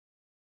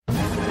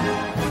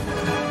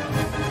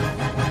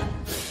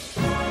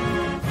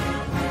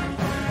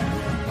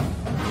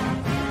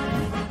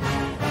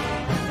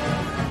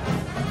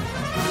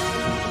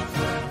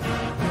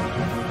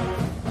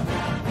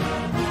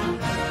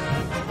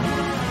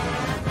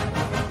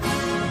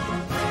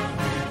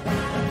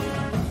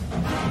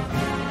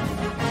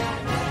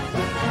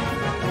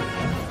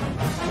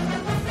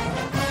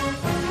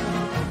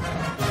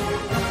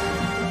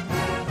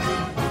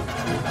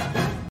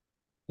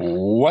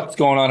What's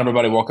going on,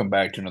 everybody? Welcome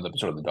back to another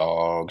episode of the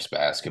Dogs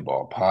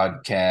Basketball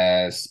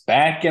Podcast.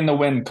 Back in the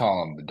win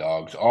column, the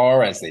Dogs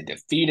are as they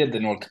defeated the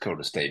North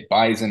Dakota State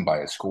Bison by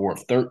a score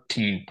of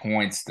 13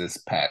 points this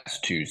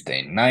past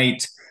Tuesday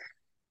night,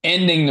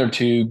 ending their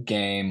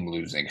two-game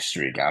losing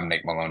streak. I'm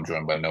Nick Malone,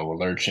 joined by Noah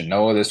Lurch. And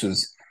Noah, this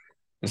is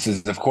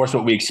of course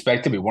what we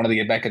expected. We wanted to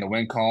get back in the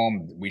win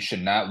column. We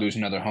should not lose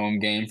another home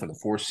game for the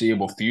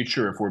foreseeable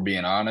future, if we're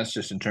being honest,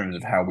 just in terms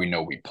of how we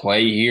know we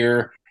play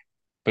here.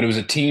 But it was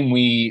a team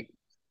we,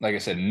 like I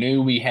said,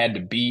 knew we had to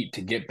beat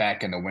to get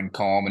back in the win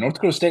column. And North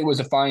Dakota State was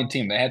a fine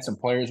team. They had some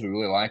players we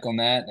really like on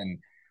that. And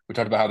we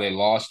talked about how they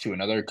lost to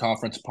another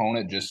conference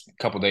opponent just a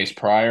couple days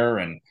prior.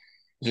 And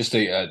just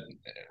a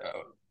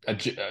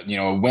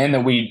win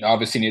that we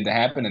obviously needed to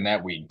happen, and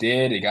that we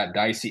did. It got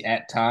dicey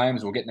at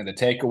times. We'll get into the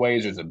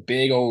takeaways. There's a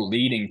big old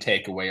leading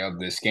takeaway of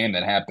this game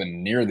that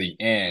happened near the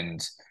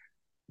end,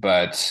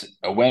 but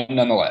a win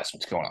nonetheless.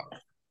 What's going on?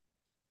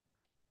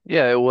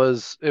 Yeah, it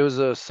was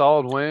a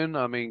solid win.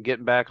 I mean,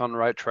 getting back on the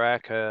right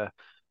track,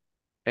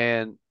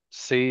 and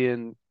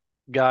seeing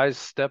guys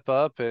step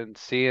up and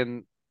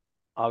seeing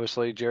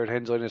obviously Jared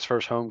Hensley in his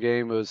first home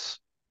game was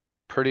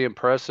pretty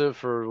impressive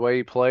for the way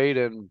he played.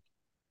 And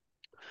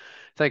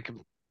I think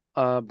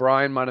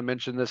Brian might have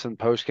mentioned this in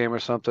post game or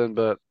something,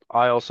 but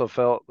I also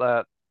felt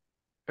that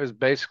it was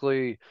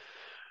basically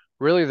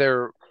really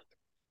their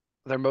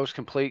most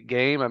complete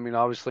game. I mean,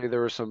 obviously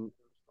there were some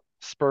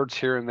spurts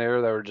here and there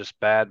that were just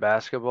bad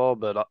basketball,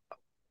 but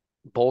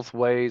both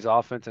ways,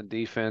 offense and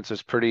defense,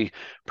 is pretty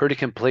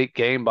complete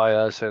game by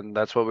us, and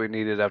that's what we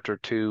needed after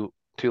two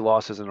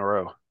losses in a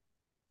row.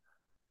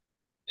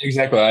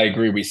 Exactly. I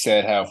agree. We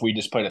said how if we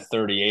just played a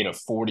 38 or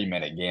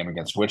 40-minute game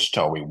against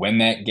Wichita, we win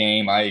that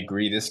game. I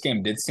agree. This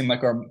game did seem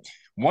like our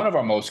one of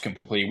our most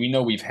complete. We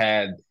know we've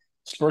had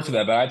spurts of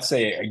that, but I'd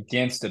say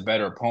against a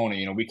better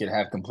opponent, we could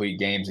have complete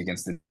games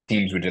against the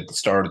teams we did at the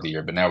start of the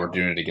year, but now we're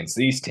doing it against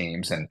these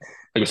teams. And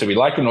like I said, we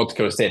like what North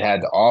Dakota State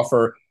had to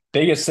offer.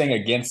 Biggest thing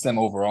against them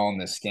overall in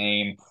this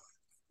game.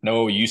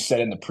 No, you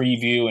said in the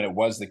preview, and it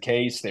was the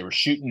case. They were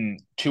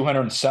shooting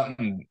 200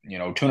 something,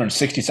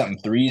 260 something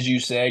threes, you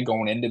said,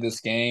 going into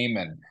this game.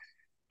 And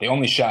they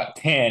only shot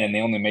 10 and they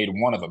only made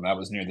one of them. That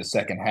was near the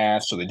second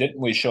half. So they didn't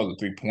really show the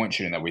 3-point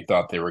shooting that we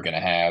thought they were going to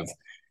have.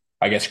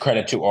 I guess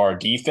credit to our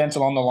defense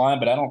along the line,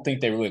 but I don't think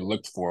they really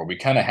looked for it. We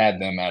kind of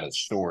had them out of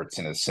sorts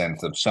in a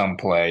sense of some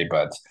play,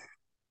 but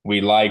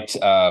we liked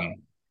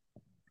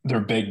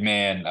their big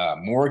man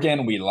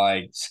Morgan. We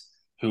liked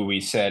who we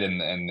said in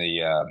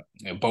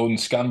the Bowden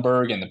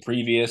Scunberg in the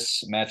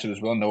previous matchup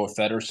as well. Noah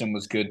Federson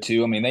was good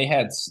too. I mean, they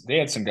had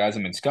some guys.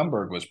 I mean,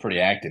 Scunberg was pretty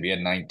active. He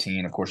had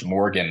 19. Of course,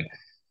 Morgan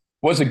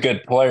was a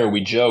good player.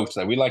 We joked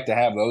that we like to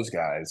have those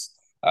guys.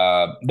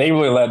 They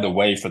really led the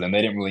way for them.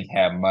 They didn't really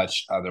have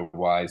much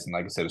otherwise, and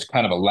like I said, it was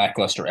kind of a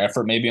lackluster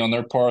effort maybe on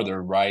their part.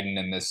 They're riding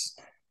in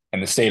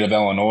the state of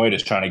Illinois,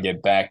 just trying to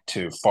get back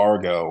to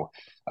Fargo.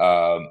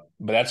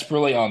 But that's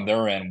really on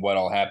their end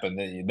what'll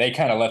happen. They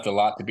kind of left a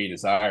lot to be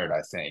desired,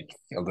 I think,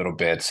 a little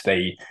bit.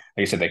 Like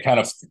I said, they kind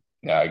of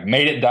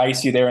made it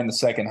dicey there in the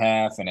second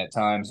half, and at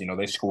times,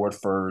 they scored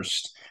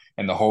first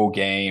in the whole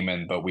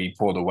game, but we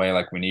pulled away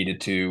like we needed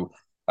to.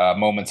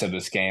 Moments of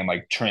this game,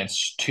 like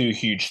Trent's two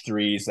huge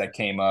threes that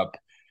came up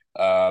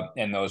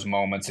in those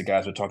moments. The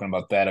guys were talking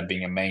about that of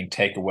being a main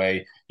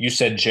takeaway. You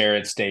said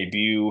Jarrett's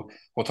debut.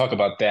 We'll talk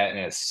about that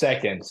in a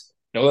second.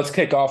 Let's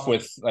kick off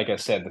with, like I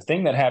said, the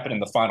thing that happened in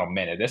the final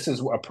minute. This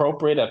is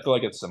appropriate. I feel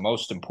like it's the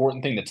most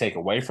important thing to take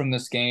away from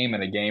this game,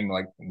 and a game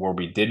like where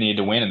we did need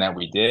to win and that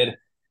we did.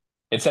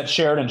 It's that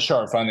Sheridan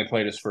Sharp finally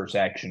played his first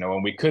action,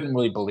 and we couldn't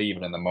really believe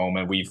it in the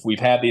moment. We've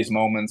had these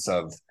moments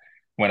of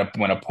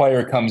when a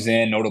player comes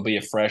in, notably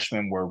a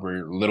freshman, where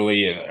we're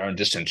literally are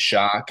just in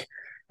shock.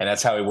 And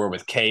that's how we were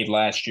with Cade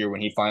last year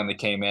when he finally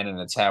came in, and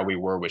that's how we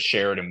were with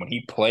Sheridan when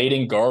he played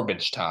in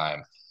garbage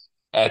time.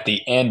 At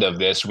the end of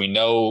this, we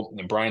know,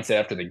 and Brian said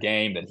after the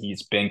game, that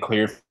he's been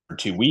cleared for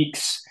 2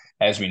 weeks.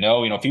 As we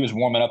know, if he was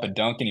warming up at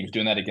Duncan, he was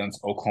doing that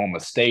against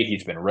Oklahoma State.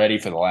 He's been ready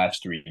for the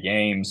last 3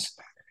 games.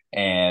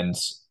 And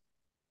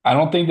I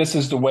don't think this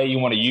is the way you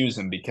want to use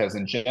him, because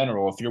in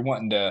general, if you're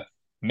wanting to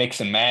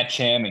mix and match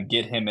him and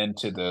get him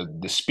into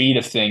the speed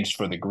of things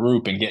for the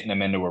group and getting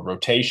him into a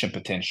rotation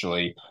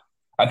potentially,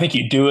 I think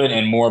you do it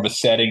in more of a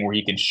setting where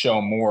he can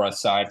show more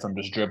aside from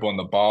just dribbling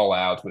the ball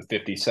out with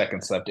 50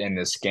 seconds left in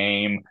this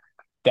game.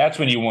 That's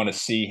when you want to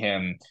see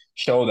him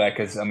show that,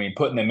 because I mean,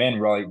 putting him in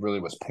really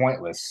was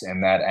pointless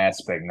in that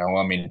aspect. No,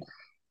 I mean,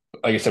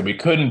 like I said, we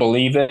couldn't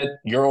believe it.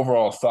 Your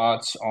overall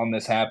thoughts on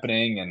this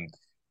happening and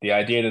the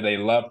idea that they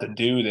love to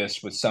do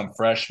this with some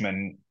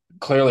freshmen.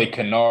 Clearly,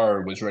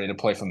 Kennard was ready to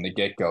play from the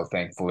get go,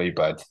 thankfully.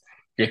 But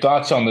your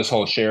thoughts on this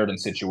whole Sheridan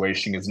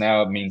situation, because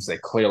now it means they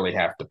clearly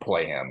have to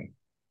play him,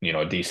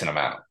 a decent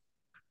amount.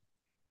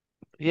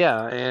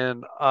 Yeah,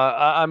 and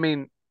I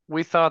mean,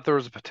 we thought there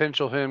was a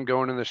potential him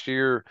going in this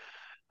year,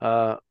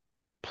 uh,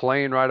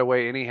 playing right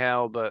away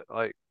anyhow, but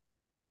like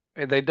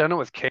and they done it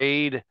with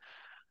Cade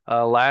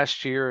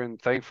last year, and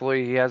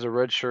thankfully he has a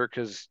red shirt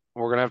because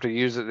we're gonna have to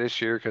use it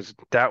this year because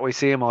doubt we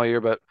see him all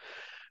year. But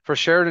for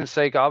Sheridan's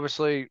sake,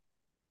 obviously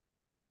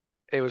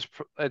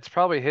it's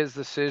probably his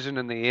decision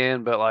in the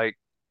end, but like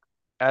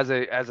as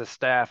a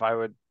staff, I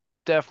would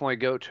definitely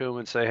go to him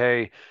and say,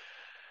 hey,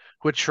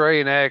 with Trey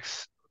and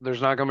X,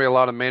 there's not going to be a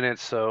lot of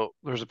minutes, so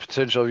there's a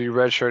potential of you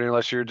redshirting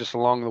unless you're just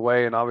along the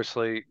way. And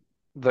obviously,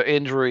 the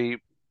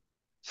injury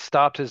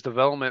stopped his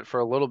development for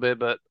a little bit,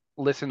 but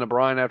listening to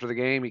Brian after the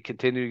game, he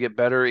continued to get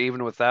better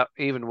even with that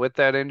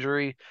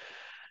injury.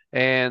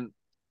 And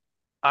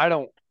I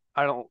don't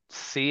I don't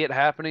see it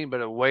happening,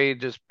 but a way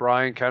just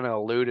Brian kind of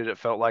alluded, it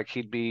felt like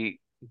he'd be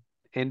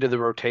into the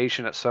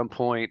rotation at some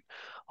point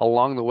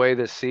along the way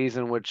this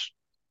season, which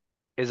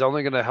is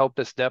only going to help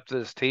this depth of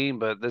this team.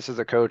 But this is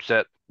a coach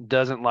that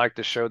doesn't like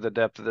to show the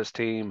depth of this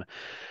team.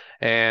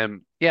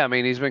 And yeah, I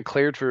mean, he's been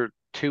cleared for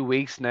 2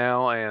 weeks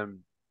now, and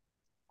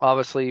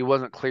obviously he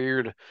wasn't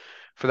cleared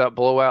for that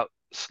blowout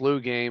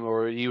SLU game,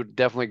 or you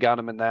definitely got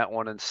him in that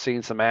one and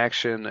seen some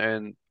action.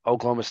 And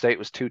Oklahoma State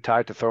was too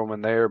tight to throw him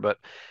in there, but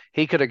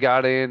he could have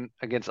got in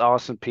against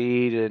Austin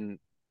Peay and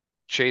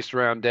chased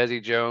around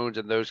Desi Jones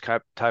and those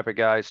type of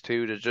guys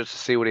too, to just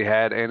see what he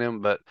had in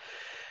him. But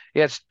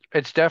yeah,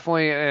 it's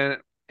definitely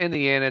in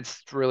the end,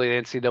 it's really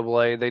the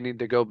NCAA. They need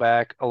to go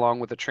back along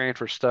with the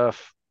transfer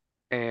stuff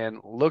and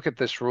look at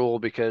this rule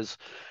because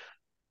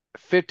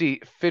 50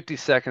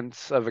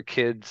 seconds of a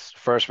kid's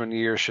freshman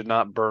year should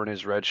not burn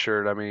his red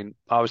shirt. I mean,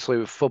 obviously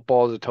with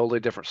football is a totally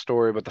different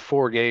story, but the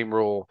 4 game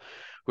rule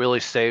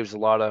really saves a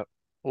lot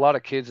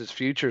of kids'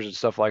 futures and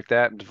stuff like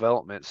that and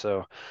development.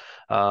 So,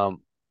 um,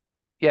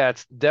 yeah,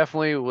 it's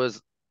definitely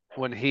was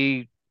when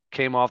he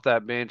came off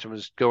that bench and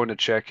was going to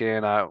check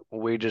in.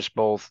 We just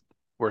both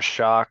were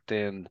shocked,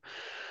 and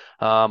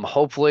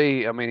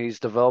hopefully, I mean, he's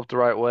developed the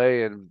right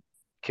way and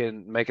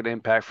can make an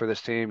impact for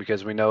this team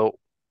because we know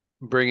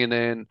bringing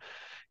in,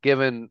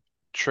 giving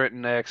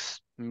Trenton X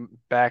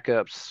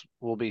backups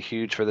will be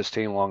huge for this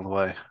team along the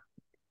way.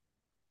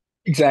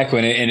 Exactly,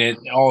 and it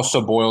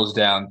also boils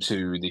down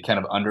to the kind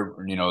of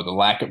the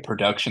lack of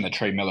production that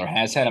Trey Miller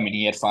has had. I mean,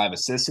 he had 5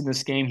 assists in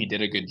this game. He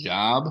did a good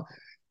job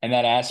in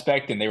that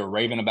aspect, and they were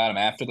raving about him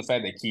after the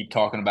fact. They keep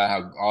talking about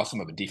how awesome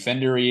of a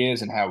defender he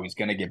is and how he's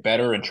going to get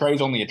better. And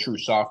Trey's only a true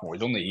sophomore.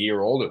 He's only a year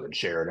older than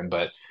Sheridan,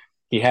 but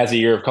he has a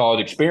year of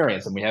college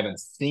experience, and we haven't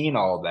seen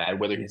all of that,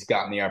 whether he's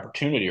gotten the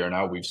opportunity or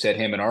not. We've said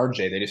him and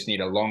RJ, they just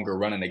need a longer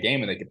run in the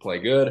game, and they could play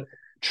good.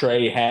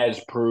 Trey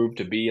has proved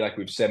to be, like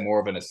we've said,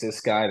 more of an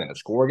assist guy than a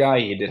score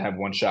guy. He did have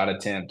one shot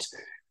attempt.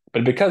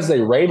 But because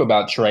they rave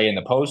about Trey in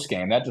the post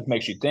game, that just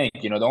makes you think,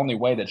 the only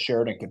way that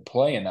Sheridan could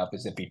play enough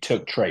is if he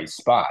took Trey's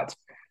spot.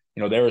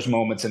 There was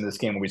moments in this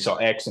game where we saw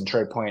X and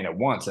Trey playing at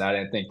once, and I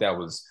didn't think that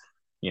was,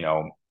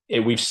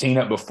 we've seen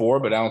it before,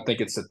 but I don't think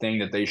it's the thing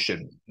that they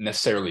should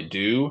necessarily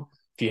do.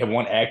 If you have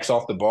one X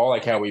off the ball,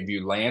 like how we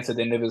view Lance at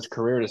the end of his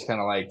career, just kind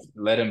of like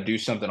let him do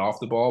something off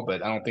the ball.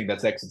 But I don't think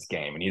that's X's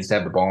game. And he needs to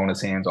have the ball in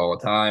his hands all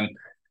the time.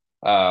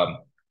 Um,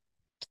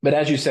 but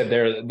as you said,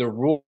 there the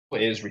rule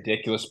is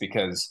ridiculous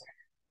because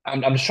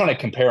I'm just trying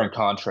to compare and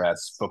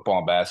contrast football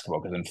and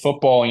basketball. Because in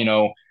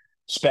football,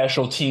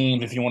 special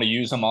teams, if you want to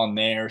use them on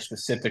there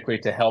specifically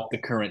to help the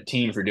current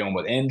team if you're dealing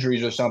with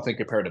injuries or something,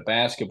 compared to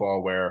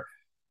basketball, where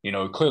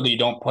clearly you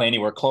don't play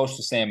anywhere close to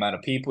the same amount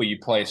of people. You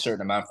play a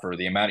certain amount for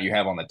the amount you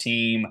have on the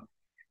team.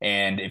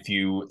 And if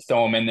you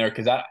throw them in there,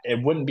 because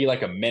it wouldn't be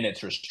like a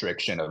minutes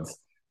restriction of,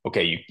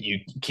 okay, you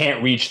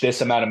can't reach this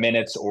amount of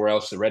minutes or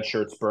else the red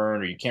shirts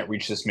burn, or you can't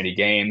reach this many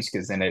games,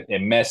 because then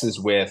it messes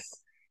with,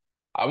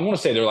 I want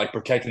to say they're like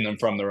protecting them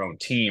from their own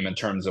team in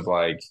terms of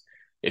like,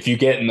 if you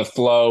get in the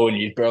flow and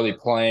he's barely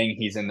playing,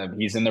 he's in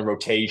the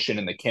rotation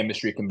and the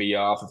chemistry can be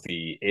off if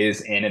he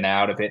is in and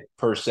out of it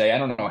per se.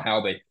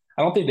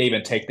 I don't think they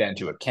even take that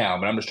into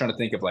account, but I'm just trying to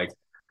think of like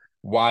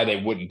why they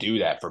wouldn't do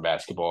that for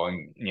basketball.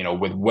 And,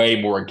 with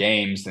way more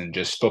games than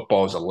just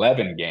football's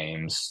 11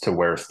 games, to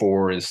where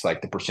 4 is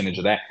like the percentage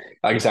of that.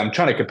 Like I said, I'm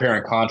trying to compare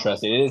and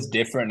contrast. It is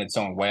different in its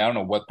own way. I don't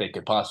know what they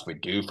could possibly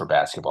do for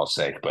basketball's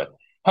sake, but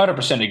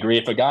 100% agree.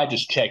 If a guy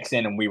just checks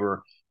in and we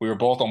were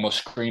both almost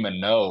screaming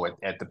no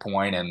at the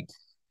point, and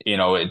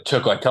it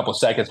took like a couple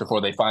seconds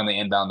before they finally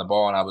inbound the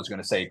ball, and I was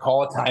going to say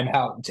call a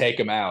timeout and take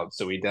him out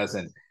so he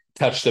doesn't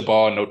touch the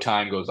ball and no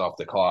time goes off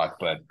the clock.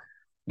 But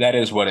that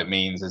is what it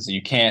means, is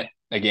you can't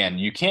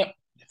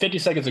 50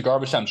 seconds of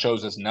garbage time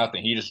shows us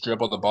nothing. He just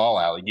dribbled the ball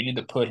out. You need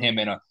to put him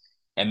in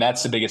and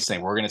that's the biggest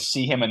thing. We're going to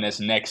see him in this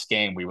next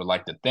game. We would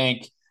like to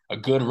think a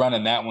good run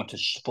in that one to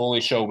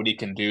fully show what he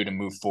can do to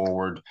move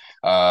forward.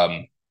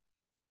 And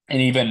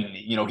even,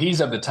 he's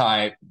of the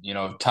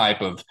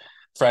type of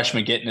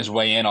freshman getting his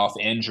way in off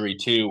injury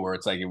too, where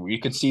it's like we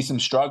could see some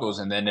struggles.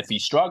 And then if he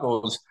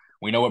struggles,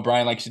 we know what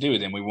Brian likes to do,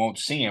 then we won't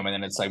see him. And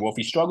then it's like, well, if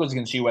he struggles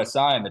against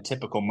USI in the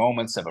typical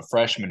moments of a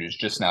freshman who's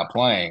just now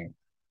playing,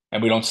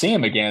 and we don't see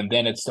him again,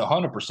 then it's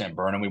 100%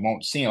 burn and we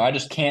won't see him. I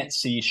just can't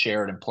see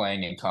Sheridan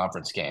playing in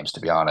conference games, to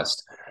be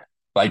honest.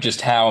 Like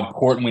just how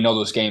important we know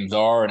those games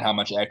are and how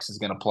much X is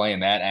going to play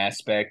in that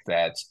aspect,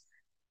 that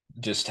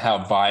just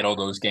how vital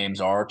those games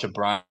are to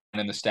Brian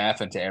and the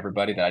staff and to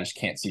everybody, that I just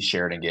can't see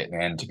Sheridan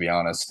getting in, to be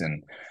honest.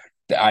 And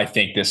I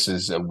think this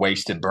is a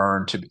wasted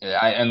burn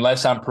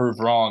unless I'm proved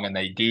wrong and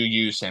they do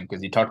use him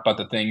because he talked about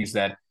the things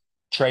that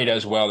Trey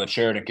does well that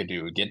Sheridan could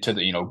do, get to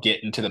the,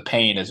 get into the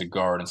paint as a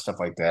guard and stuff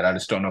like that. I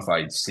just don't know if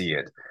I see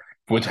it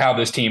with how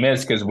this team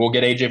is because we'll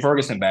get AJ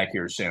Ferguson back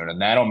here soon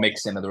and that'll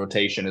mix into the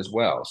rotation as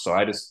well. So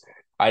I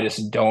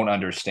just don't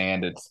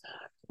understand it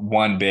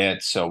one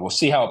bit. So we'll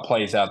see how it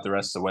plays out the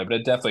rest of the way, but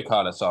it definitely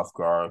caught us off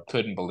guard.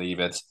 Couldn't believe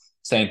it.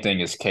 Same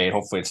thing as Cade.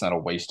 Hopefully, it's not a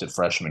wasted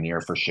freshman year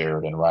for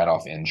Sheridan right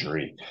off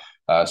injury.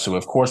 So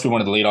of course we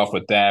wanted to lead off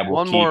with that. We'll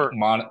One keep more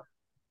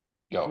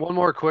go. one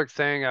more quick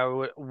thing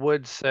I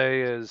would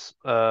say is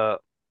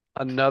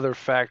another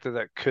factor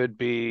that could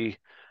be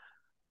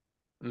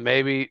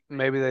maybe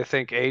they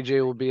think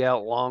AJ will be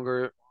out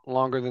longer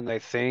than they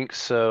think.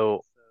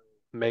 So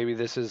maybe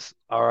this is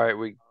all right.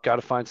 We got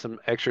to find some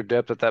extra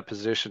depth at that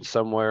position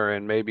somewhere,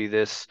 and maybe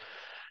this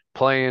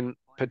playing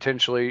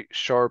potentially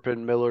Sharp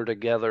and Miller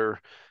together,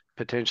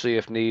 potentially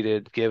if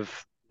needed,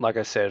 give like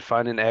I said,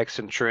 finding X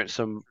and Trent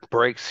some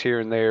breaks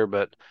here and there,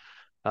 but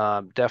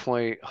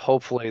definitely,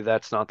 hopefully,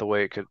 that's not the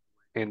way it could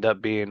end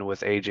up being with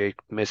AJ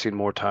missing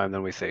more time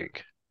than we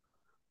think.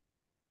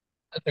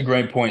 That's a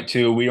great point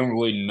too. We don't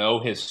really know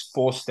his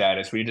full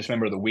status. We just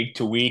remember the week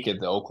to week at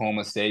the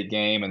Oklahoma State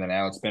game, and then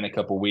now it's been a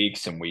couple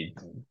weeks, and we've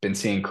been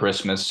seeing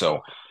Christmas.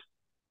 So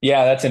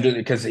yeah, that's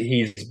interesting because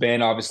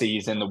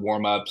he's in the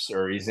warm ups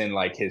or he's in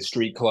like his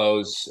street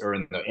clothes or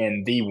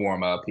in the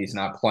warm up. He's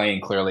not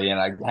playing clearly, and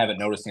I haven't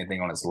noticed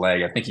anything on his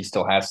leg. I think he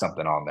still has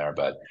something on there,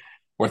 but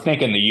we're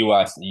thinking the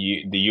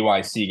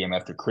UIC game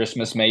after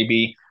Christmas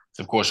maybe.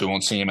 So of course we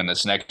won't see him in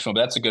this next one.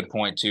 But that's a good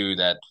point too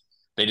that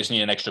they just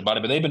need an extra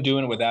body. But they've been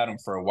doing it without him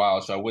for a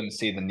while, so I wouldn't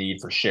see the need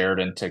for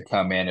Sheridan to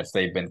come in if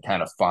they've been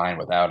kind of fine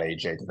without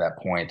AJ to that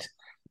point.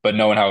 But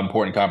knowing how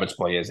important conference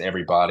play is,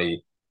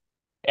 everybody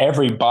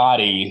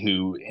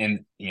who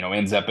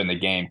ends up in the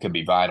game could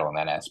be vital in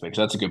that aspect.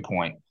 So that's a good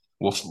point.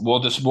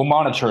 We'll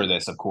monitor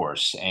this, of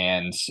course,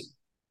 and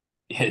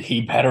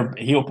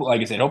he'll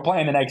like I said he'll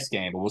play in the next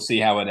game, but we'll see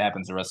how it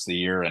happens the rest of the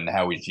year and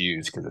how he's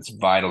used because it's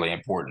vitally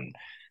important.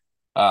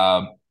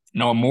 Um,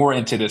 no, I'm more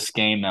into this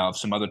game now of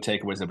some other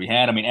takeaways that we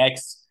had. I mean,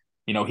 X,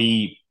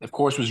 he of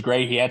course was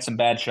great. He had some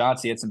bad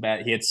shots. He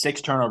had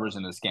six turnovers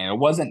in this game. It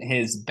wasn't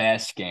his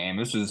best game.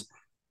 This was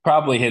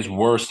probably his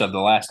worst of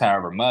the last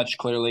however much,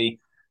 clearly.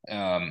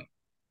 Um,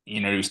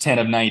 he was 10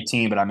 of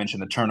 19, but I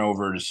mentioned the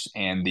turnovers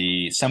and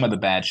the some of the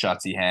bad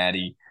shots he had.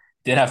 He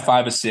did have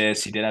 5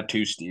 assists. He did have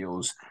 2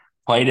 steals.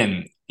 Played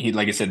him. He,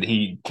 like I said,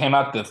 he came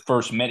out the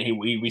first minute.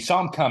 We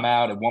saw him come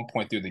out at one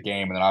point through the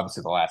game, and then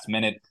obviously the last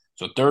minute.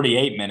 So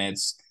 38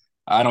 minutes.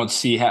 I don't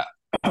see how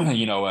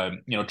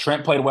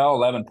Trent played well,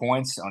 11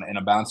 points in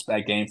a bounce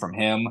back game from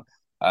him.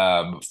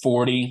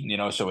 40.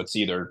 So it's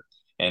either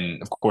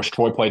and of course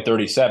Troy played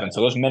 37.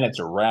 So those minutes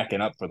are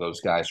racking up for those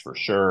guys for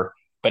sure.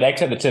 But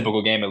X had the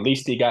typical game. At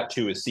least he got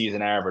to his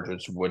season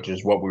average, which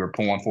is what we were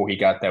pulling for. He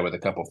got that with a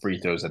couple free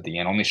throws at the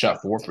end. Only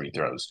shot 4 free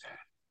throws,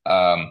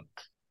 um,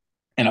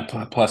 and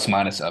a plus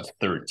minus of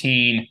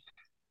 13.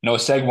 No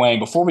segueing.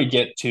 Before we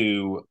get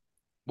to,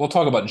 we'll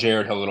talk about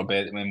Jarrett a little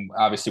bit. I mean,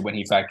 obviously when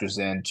he factors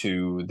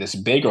into this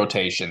big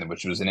rotation,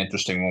 which was an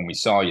interesting one we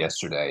saw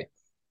yesterday.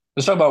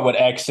 Let's talk about what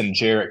X and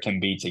Jarrett can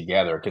be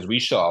together because we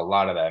saw a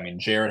lot of that. I mean,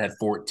 Jarrett had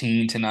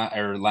 14 tonight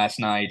or last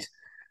night,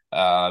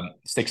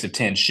 6 of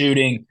 10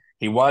 shooting.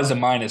 He was a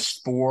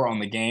 -4 on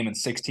the game in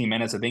 16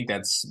 minutes. I think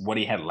that's what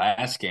he had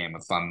last game,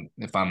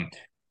 if I'm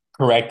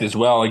correct as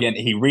well. Again,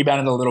 he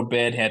rebounded a little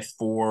bit, had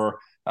 4,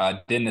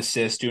 didn't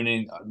assist,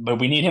 but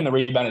we need him to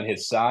rebound at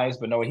his size.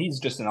 But no, he's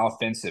just an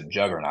offensive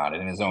juggernaut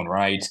in his own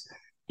right.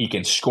 He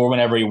can score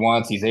whenever he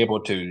wants. He's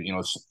able to,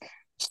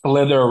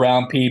 slither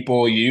around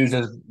people, use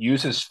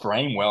his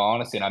frame well,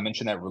 honestly. And I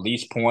mentioned that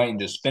release point and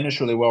just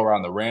finish really well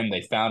around the rim.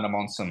 They found him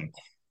on some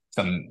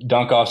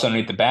dunk offs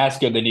underneath the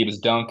basket that he was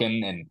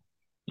dunking, and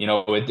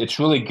it's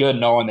really good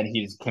knowing that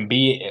he can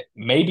be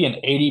maybe an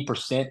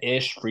 80%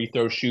 ish free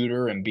throw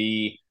shooter and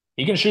he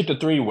can shoot the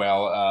three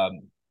well.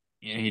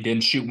 He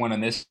didn't shoot one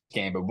in this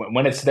game, but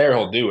when it's there,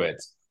 he'll do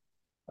it.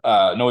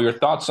 Noah, your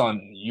thoughts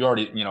on you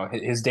already,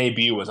 his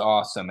debut was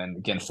awesome. And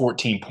again,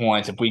 14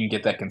 points. If we can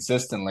get that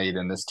consistently,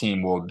 then this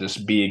team will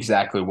just be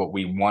exactly what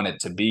we want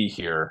it to be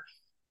here.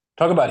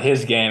 Talk about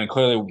his game and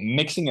clearly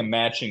mixing and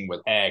matching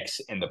with X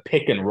and the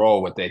pick and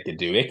roll, what they could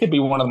do. It could be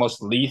one of the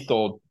most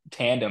lethal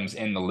tandems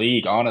in the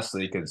league,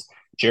 honestly, because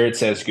Jarrett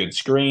says good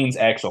screens,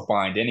 X will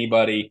find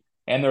anybody,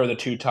 and they're the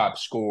two top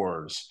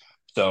scorers.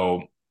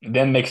 So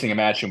them mixing and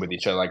matching with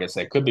each other, like I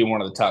said, could be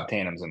one of the top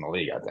tandems in the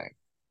league, I think.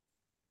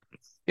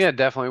 Yeah,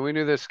 definitely. We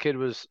knew this kid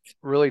was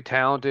really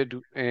talented,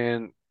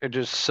 and it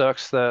just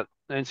sucks that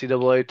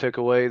NCAA took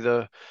away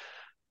the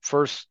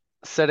first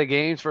set of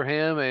games for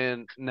him,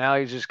 and now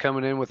he's just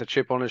coming in with a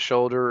chip on his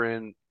shoulder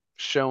and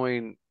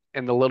showing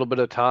in the little bit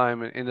of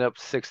time and ended up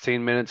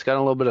 16 minutes. Got in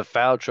a little bit of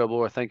foul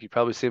trouble. I think you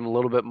probably see him a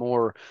little bit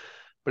more,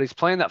 but he's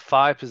playing that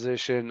 5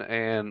 position,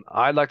 and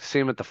I'd like to see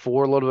him at the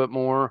 4 a little bit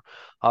more.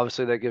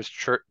 Obviously, that gives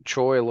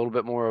Troy a little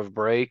bit more of a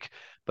break,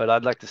 but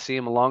I'd like to see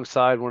him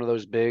alongside one of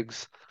those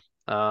bigs.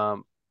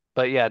 Um,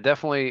 but yeah,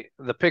 definitely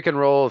the pick and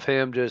roll of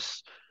him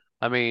just,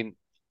 I mean,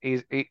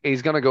 he's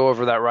going to go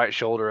over that right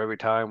shoulder every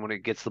time when he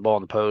gets the ball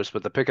in the post.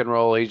 But the pick and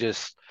roll, he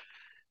just,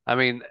 I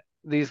mean,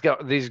 these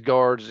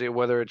guards,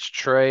 whether it's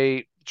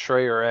Trey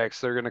or X,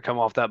 they're going to come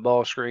off that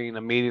ball screen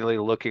immediately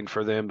looking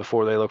for them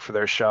before they look for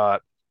their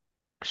shot,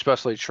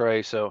 especially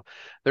Trey. So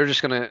they're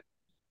just going to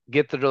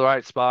get to the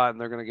right spot and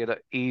they're going to get an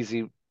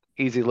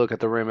easy look at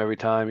the rim every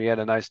time. He had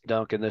a nice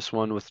dunk in this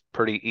one with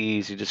pretty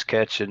ease. You just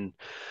catch and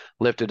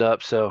lift it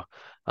up. So,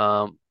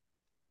 um,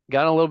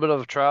 got in a little bit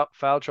of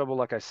foul trouble,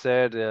 like I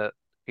said.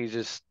 He's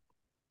just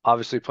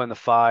obviously playing the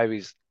five.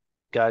 He's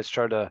guys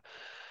try to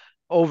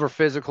over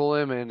physical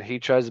him, and he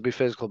tries to be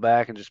physical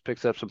back and just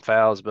picks up some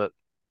fouls. But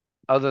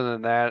other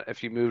than that,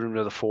 if you moved him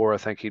to the four, I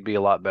think he'd be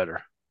a lot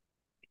better.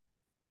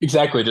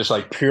 Exactly, just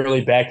like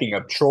purely backing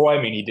up Troy.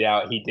 I mean, he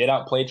did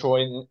outplay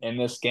Troy in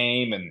this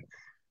game, and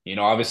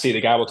obviously the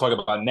guy we'll talk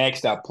about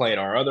next outplayed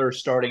our other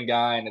starting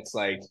guy, and it's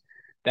like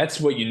that's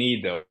what you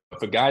need though. If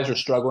the guys are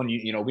struggling,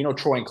 we know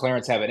Troy and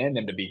Clarence have it in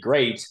them to be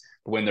great,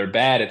 but when they're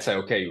bad, it's like,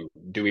 okay,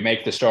 do we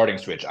make the starting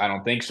switch? I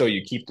don't think so.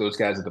 You keep those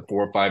guys at the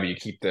 4 or 5, you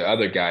keep the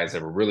other guys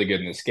that were really good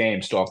in this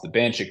game still off the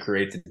bench. It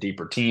creates a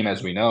deeper team,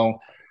 as we know.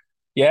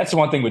 Yeah, that's the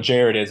one thing with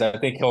Jared is I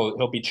think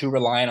he'll be too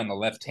reliant on the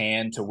left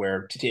hand to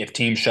where if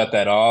teams shut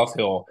that off,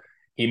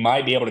 he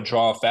might be able to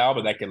draw a foul,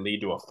 but that could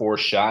lead to a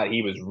forced shot.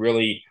 He was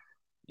really,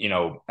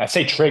 I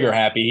say trigger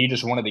happy. He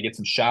just wanted to get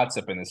some shots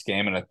up in this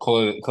game, and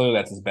clearly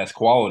that's his best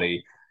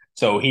quality.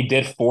 So he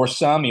did force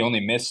some. He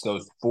only missed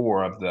those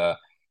four of the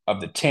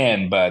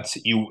 10, but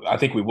I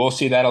think we will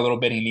see that a little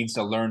bit. He needs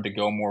to learn to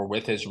go more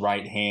with his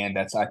right hand.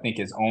 That's I think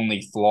his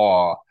only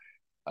flaw.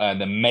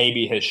 Then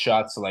maybe his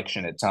shot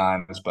selection at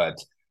times, but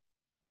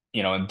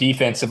and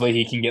defensively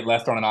he can get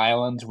left on an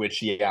island,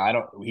 which I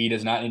don't. He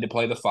does not need to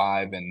play the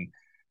five, and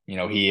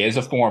he is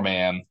a 4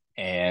 man.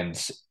 And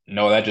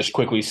no, that just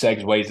quickly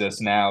segues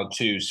us now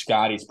to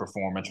Scottie's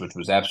performance, which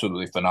was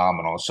absolutely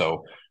phenomenal.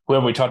 So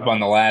whoever we talked about in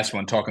the last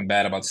one, talking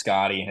bad about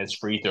Scottie and his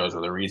free throws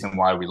were the reason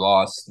why we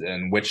lost,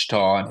 and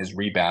Wichita and his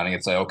rebounding.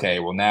 It's like, okay,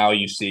 well now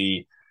you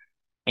see.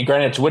 And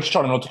granted, it's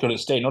Wichita and North Dakota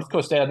State. North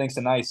Dakota State, I think, is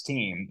a nice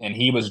team, and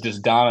he was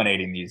just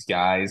dominating these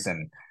guys.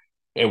 And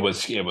it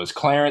was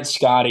Clarence,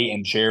 Scottie,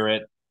 and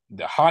Jarrett,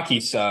 the hockey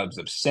subs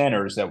of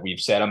centers that we've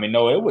said. I mean,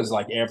 no, it was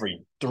like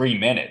every 3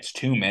 minutes,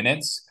 2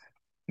 minutes,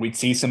 we'd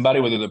see somebody,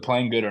 whether they're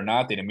playing good or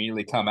not, they'd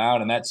immediately come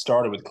out. And that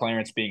started with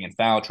Clarence being in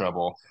foul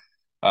trouble.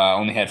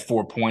 Only had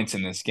 4 points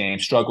in this game.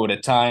 Struggled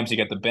at times. He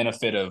got the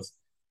benefit of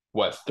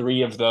what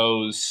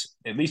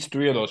at least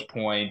three of those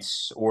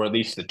points, or at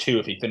least the two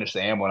if he finished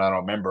the and one. I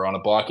don't remember on a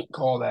block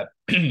call that.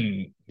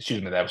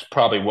 Excuse me, that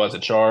probably was a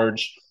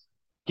charge.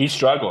 He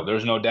struggled.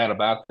 There's no doubt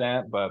about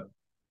that. But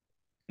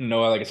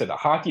like I said, the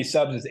hockey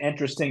subs is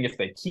interesting if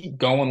they keep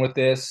going with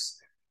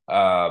this.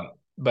 Uh,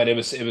 but it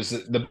was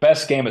the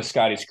best game of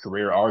Scottie's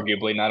career,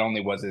 arguably. Not only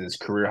was it his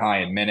career high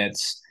in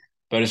minutes,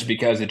 but it's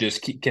because it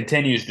just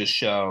continues to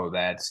show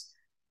that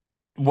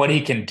what he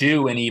can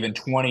do in even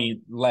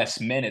 20 less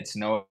minutes.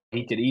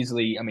 He could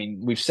easily. I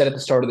mean, we've said at the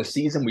start of the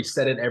season, we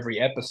said it every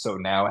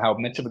episode now, how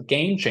much of a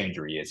game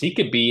changer he is. He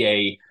could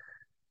be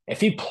if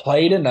he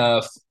played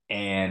enough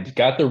and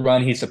got the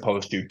run he's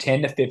supposed to,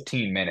 10 to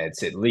 15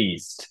 minutes at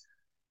least,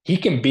 he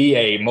can be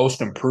a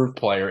most improved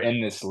player in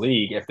this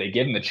league if they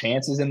give him the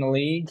chances in the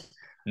league,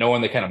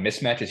 knowing the kind of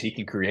mismatches he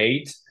can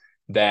create.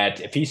 That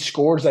if he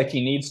scores like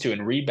he needs to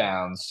and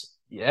rebounds,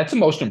 yeah, that's a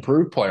most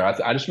improved player.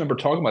 I just remember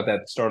talking about that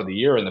at the start of the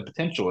year, and the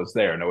potential is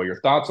there. Noah,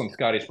 your thoughts on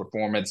Scottie's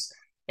performance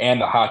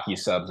and the hockey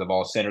subs of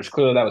all centers?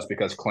 Clearly, that was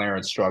because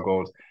Clarence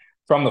struggled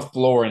from the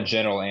floor in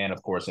general, and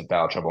of course in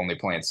foul trouble, only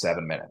playing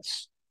 7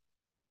 minutes.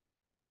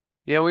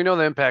 Yeah, we know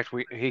the impact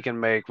he can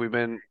make. We've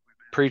been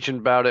preaching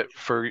about it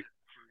for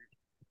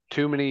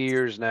too many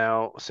years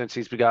now since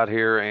he's got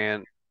here,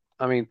 and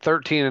I mean,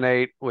 13 and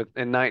 8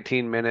 in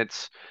 19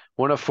 minutes,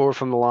 1 of 4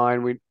 from the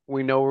line.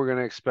 We know we're going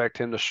to expect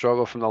him to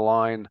struggle from the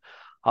line,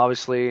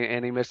 obviously,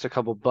 and he missed a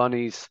couple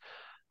bunnies.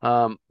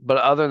 But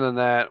other than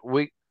that,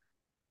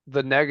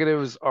 the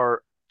negatives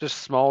are just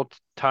small,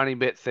 tiny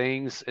bit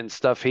things and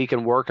stuff he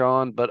can work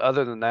on. But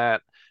other than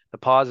that, the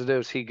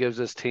positives he gives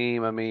this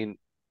team, I mean,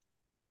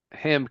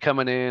 him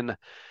coming in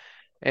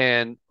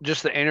and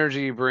just the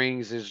energy he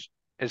brings is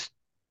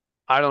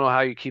I don't know how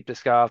you keep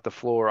this guy off the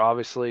floor.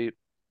 Obviously,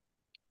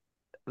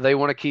 they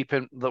want to keep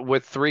him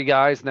with 3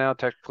 guys now.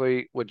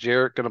 Technically, with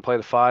Jarrett going to play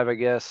the five, I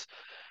guess.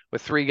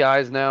 With 3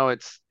 guys now,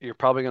 you're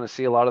probably going to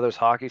see a lot of those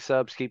hockey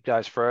subs keep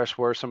guys fresh.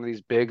 Wear some of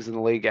these bigs in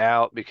the league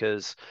out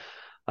because,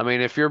 I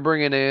mean, if you're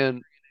bringing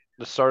in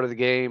the start of the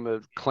game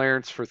of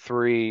Clarence for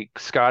 3,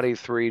 Scottie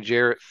 3,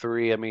 Jarrett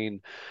 3, I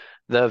mean,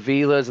 the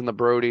Vilas and the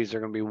Brodies are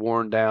going to be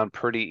worn down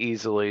pretty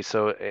easily.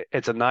 So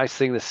it's a nice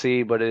thing to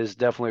see, but it is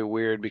definitely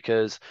weird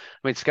because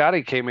I mean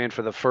Scottie came in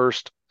for the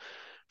first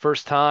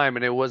time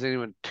and it wasn't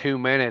even 2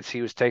 minutes.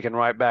 He was taken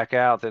right back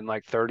out. Then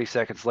like 30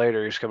 seconds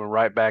later, he's coming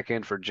right back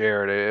in for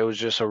Jared. It was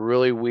just a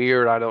really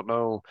weird. I don't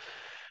know.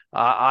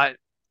 I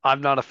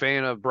I'm not a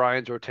fan of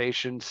Brian's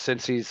rotation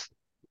since he's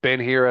been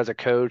here as a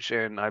coach,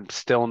 and I'm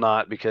still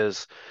not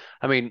because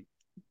I mean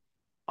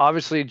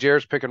obviously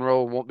Jarrett's pick and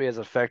roll won't be as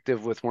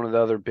effective with one of the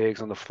other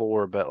bigs on the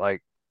floor, but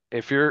like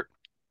if you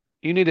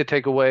need to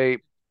take away,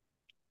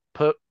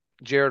 put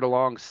Jarrett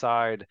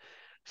alongside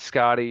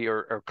Scottie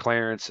or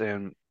Clarence,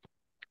 and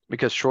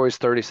because Troy's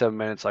 37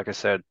 minutes, like I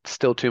said,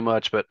 still too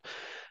much, but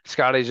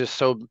Scottie's just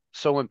so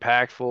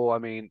impactful. I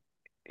mean,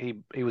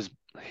 he was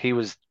he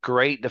was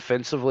great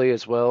defensively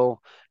as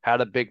well.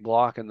 Had a big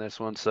block in this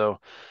one, so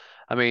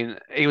I mean,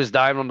 he was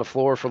diving on the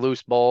floor for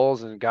loose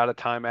balls and got a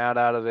timeout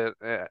out of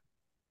it.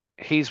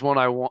 He's one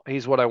I want.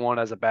 He's what I want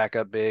as a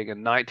backup big.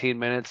 And 19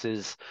 minutes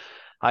is,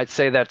 I'd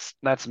say that's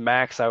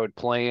max. I would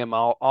play him.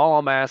 All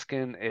I'm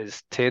asking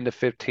is 10 to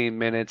 15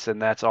 minutes,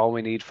 and that's all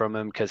we need from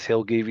him because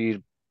he'll give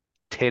you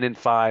 10 and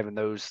 5 in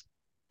those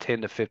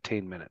 10 to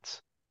 15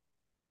 minutes.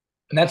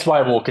 And that's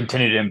why we'll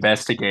continue to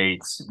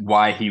investigate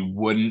why he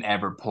wouldn't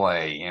ever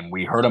play. And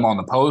we heard him on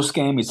the post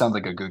game. He sounds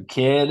like a good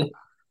kid.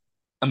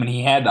 I mean,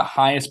 he had the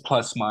highest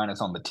plus minus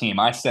on the team.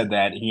 I said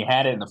that he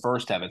had it in the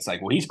first half. It's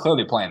like, well, he's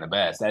clearly playing the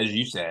best, as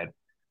you said.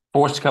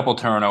 Forced a couple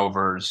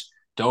turnovers,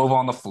 dove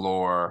on the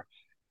floor.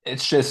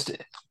 It's just,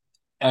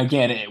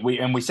 again,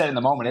 we said in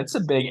the moment, it's a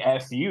big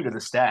fu to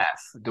the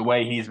staff. The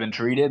way he's been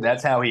treated,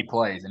 that's how he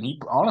plays, and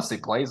he honestly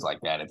plays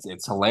like that.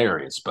 It's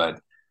hilarious, but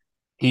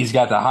he's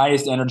got the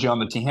highest energy on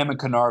the team. Him and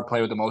Kennard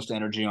play with the most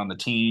energy on the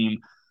team,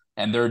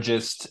 and they're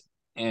just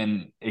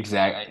in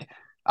exact.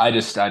 I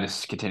just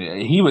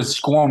continue. He was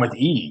scoring with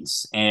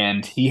ease,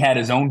 and he had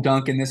his own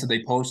dunk in this that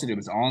they posted. It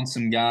was on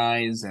some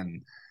guys,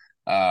 and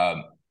uh,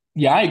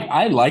 yeah,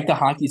 I like the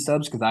hockey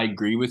subs because I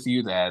agree with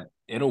you that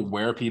it'll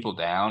wear people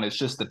down. It's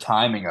just the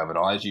timing of it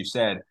all, as you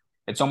said.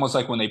 It's almost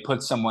like when they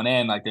put someone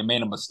in, like they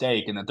made a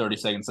mistake, and then 30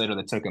 seconds later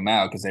they took him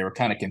out because they were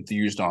kind of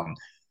confused on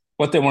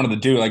what they wanted to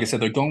do. Like I said,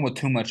 they're going with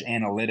too much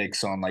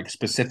analytics on like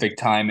specific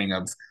timing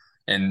of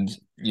and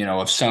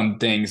of some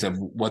things of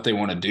what they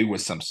want to do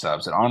with some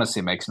subs. It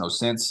honestly makes no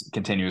sense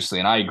continuously.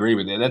 And I agree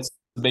with you. That's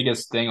the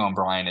biggest thing on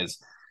Brian is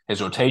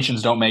his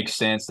rotations don't make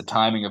sense. The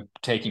timing of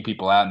taking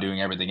people out and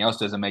doing everything else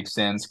doesn't make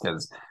sense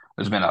because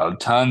there's been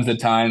tons of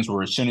times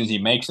where as soon as he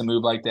makes a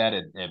move like that,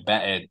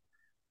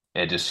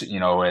 it just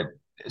it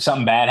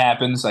something bad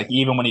happens. Like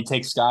even when he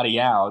takes Scottie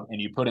out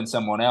and you put in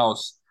someone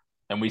else,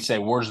 and we say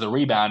where's the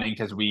rebounding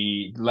because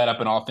we let up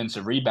an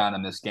offensive rebound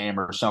in this game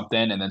or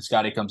something, and then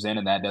Scottie comes in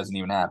and that doesn't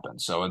even happen.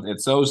 So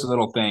it's those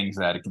little things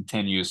that it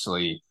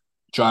continuously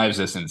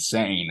drives us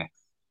insane.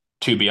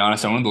 To be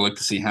honest, I wanted to look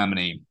to see how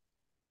many.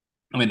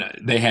 I mean,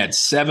 they had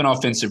 7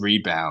 offensive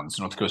rebounds,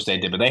 North Dakota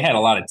State did, but they had a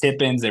lot of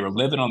tip ins. They were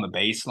living on the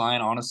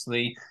baseline,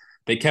 honestly.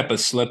 They kept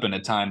us slipping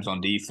at times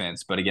on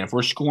defense. But again, if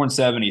we're scoring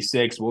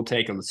 76, we'll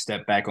take a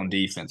step back on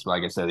defense. But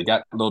like I said, they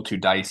got a little too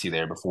dicey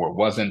there before it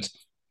wasn't,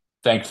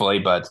 thankfully.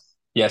 But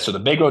yeah, so the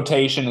big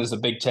rotation is a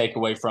big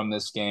takeaway from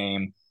this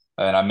game.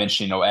 And I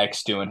mentioned,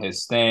 X doing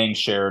his thing,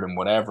 Sheridan,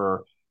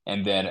 whatever.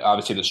 And then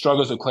obviously the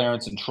struggles of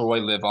Clarence and Troy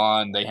live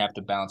on. They have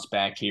to bounce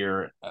back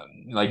here.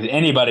 Like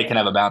anybody can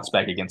have a bounce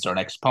back against our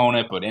next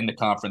opponent, but in the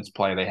conference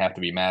play, they have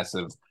to be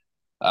massive.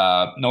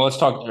 No,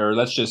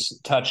 let's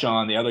just touch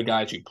on the other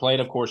guys who played.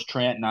 Of course,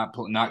 Trent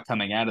not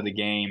coming out of the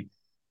game,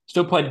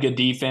 still played good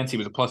defense. He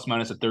was a plus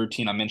minus of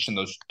 13. I mentioned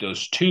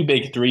those 2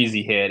 big threes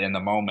he hit in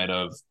the moment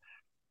of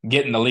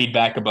getting the lead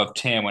back above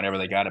 10 whenever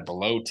they got it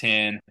below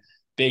 10.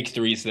 Big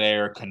threes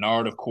there.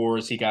 Kennard, of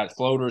course, he got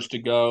floaters to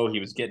go.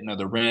 He was getting to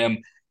the rim.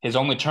 His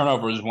only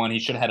turnover was one. He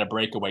should have had a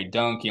breakaway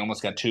dunk. He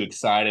almost got too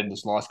excited,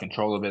 just lost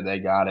control of it. They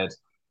got it.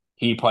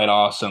 He played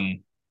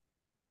awesome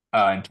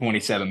in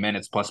 27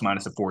 minutes, plus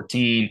minus a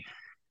 14.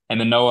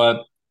 And then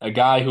Noah, a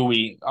guy who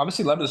we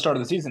obviously loved at the start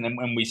of the season,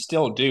 and we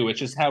still do.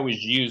 It's just how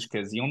he's used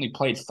because he only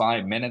played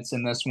 5 minutes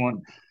in this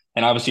one,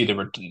 and obviously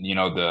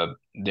the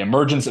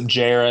emergence of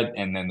Jarrett,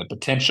 and then the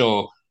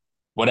potential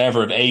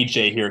whatever of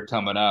AJ here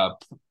coming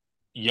up.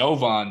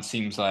 Jovan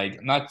seems like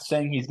I'm not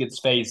saying he gets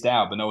phased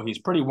out, but no, he's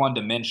pretty one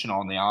dimensional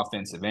on the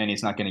offensive end.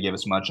 He's not going to give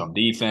us much on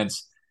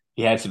defense.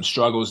 He had some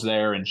struggles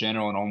there in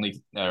general, and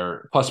only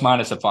or plus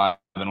minus a 5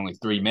 in only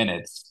 3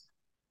 minutes.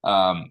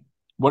 Um,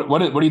 what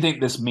do you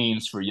think this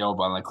means for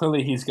Jovan? Like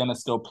clearly he's going to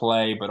still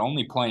play, but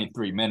only playing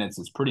 3 minutes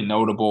is pretty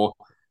notable.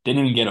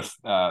 Didn't even get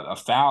a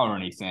foul or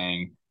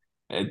anything.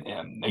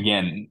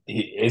 Again,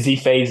 is he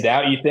phased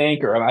out? You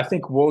think, or I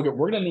think we're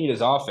going to need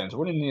his offense.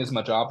 We're going to need as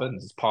much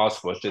offense as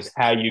possible. It's just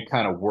how you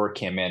kind of work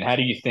him in. How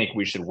do you think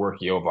we should work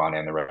Jovan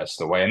in the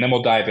rest of the way? And then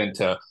we'll dive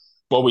into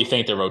what we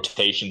think the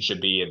rotation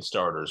should be in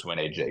starters when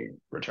AJ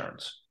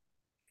returns.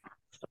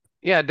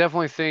 Yeah, I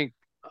definitely think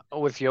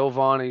with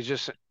Jovan, he's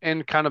just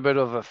in kind of bit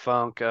of a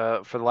funk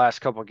for the last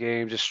couple of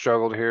games. Just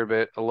struggled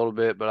here a little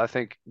bit, but I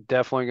think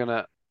definitely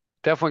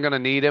gonna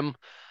need him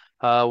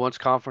once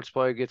conference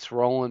play gets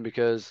rolling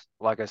because,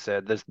 like I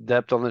said, this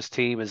depth on this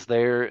team is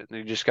there. And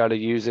you just got to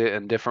use it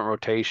in different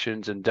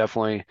rotations and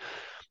definitely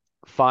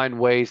find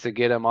ways to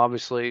get him.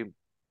 Obviously,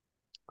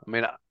 I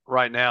mean,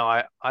 right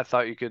now, I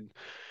thought you could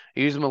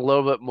use him a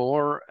little bit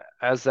more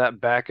as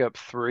that backup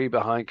three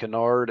behind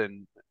Kennard,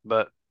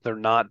 but they're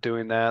not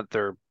doing that.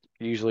 They're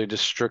usually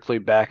just strictly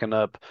backing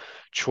up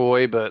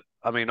Troy. But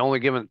I mean, only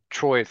giving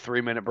Troy a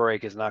 3 minute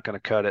break is not going to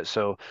cut it.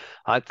 So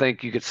I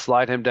think you could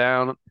slide him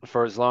down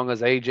for as long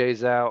as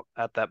AJ's out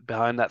at that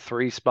behind that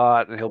three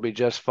spot, and he'll be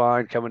just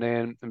fine coming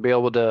in and be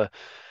able to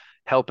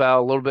help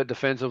out a little bit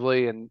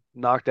defensively and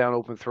knock down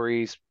open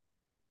threes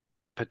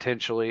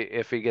potentially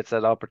if he gets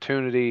that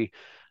opportunity.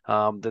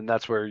 Then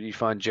that's where you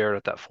find Jarrett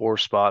at that four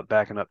spot,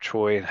 backing up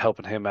Troy and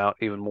helping him out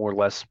even more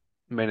less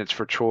minutes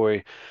for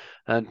Troy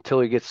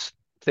until he gets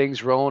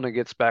things rolling and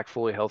gets back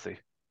fully healthy.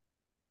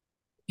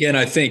 Yeah, and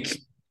I think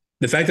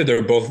the fact that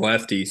they're both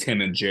lefties,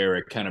 him and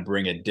Jarrett, kind of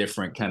bring a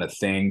different kind of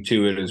thing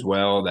to it as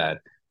well.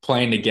 That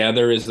playing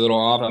together is a little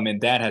off. I mean,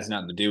 that has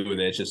nothing to do with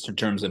it. It's just in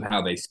terms of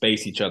how they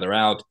space each other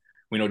out.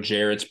 We know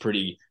Jarrett's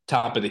pretty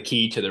top of the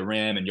key to the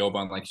rim, and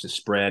Jovan likes to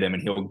spread him,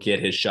 and he'll get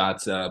his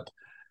shots up.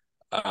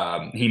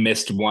 He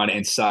missed one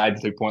inside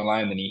the 3 point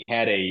line, and then he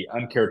had a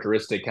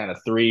uncharacteristic kind of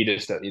three,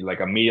 just like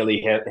immediately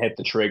hit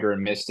the trigger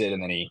and missed it,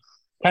 and then he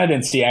kind of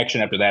didn't see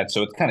action after that.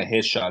 So it's kind of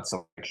his shot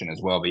selection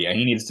as well. But yeah,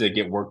 he needs to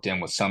get worked in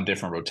with some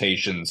different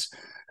rotations.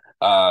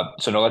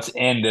 So no, let's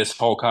end this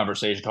whole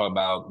conversation talking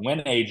about when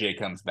AJ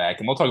comes back,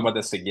 and we'll talk about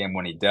this again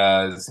when he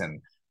does,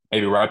 and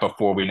maybe right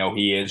before we know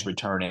he is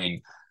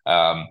returning.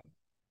 Um,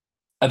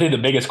 I think the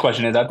biggest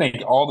question is I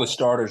think all the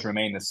starters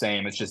remain the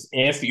same. It's just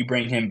if you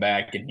bring him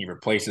back and he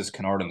replaces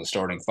Kennard in the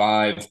starting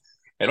five,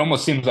 it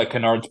almost seems like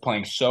Kennard's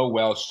playing so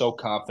well, so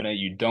confident.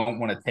 You don't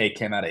want to take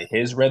him out of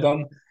his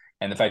rhythm.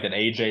 And the fact that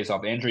AJ's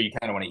off injury, you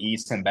kind of want to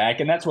ease him back.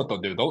 And that's what they'll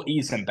do. They'll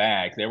ease him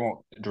back. They won't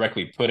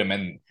directly put him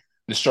in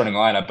the starting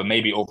lineup, but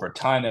maybe over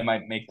time they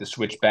might make the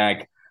switch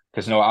back.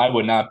 Because no, I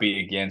would not be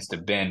against a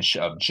bench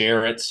of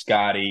Jarrett,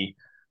 Scottie,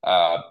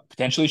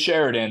 potentially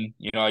Sheridan.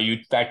 You know, you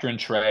factor in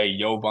Trey,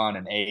 Jovan,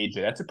 and AJ.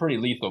 That's a pretty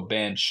lethal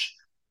bench.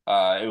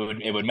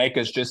 It would make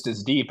us just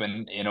as deep,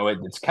 and you know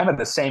it's kind of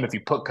the same if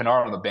you put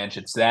Kennard on the bench.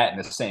 It's that in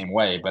the same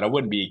way, but I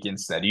wouldn't be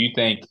against that. Do you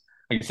think,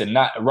 like I said,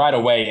 not right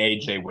away?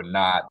 AJ would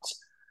not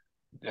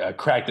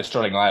crack the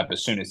starting lineup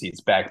as soon as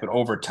he's back, but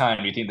over time,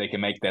 do you think they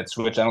can make that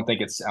switch? I don't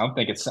think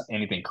it's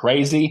anything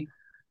crazy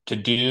to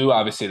do.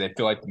 Obviously, they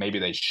feel like maybe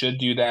they should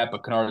do that,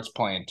 but Kennard's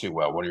playing too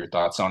well. What are your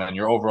thoughts on it and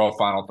your overall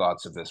final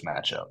thoughts of this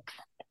matchup?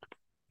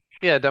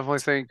 Yeah, definitely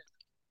think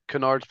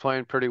Kennard's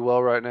playing pretty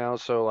well right now.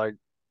 So like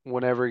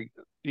whenever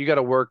you got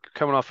to work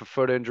coming off a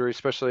foot injury,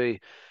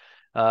 especially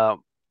uh,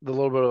 the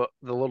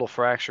little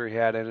fracture he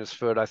had in his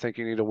foot, I think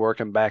you need to work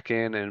him back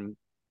in and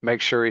make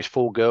sure he's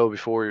full go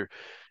before you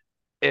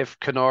if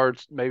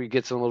Kennard maybe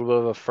gets in a little bit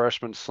of a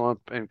freshman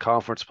slump in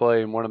conference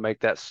play and want to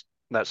make that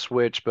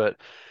switch. But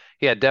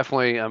yeah,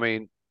 definitely. I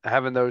mean,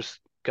 having those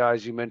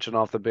guys you mentioned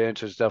off the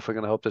bench is definitely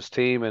going to help this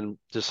team, and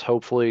just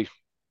hopefully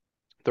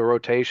the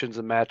rotations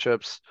and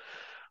matchups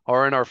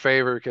are in our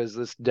favor because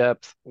this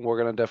depth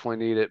we're going to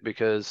definitely need it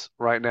because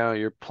right now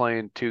you're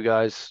playing two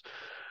guys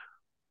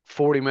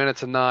 40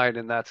 minutes a night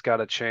and that's got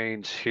to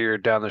change here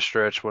down the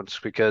stretch once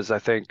because I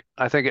think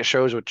it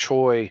shows with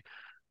Troy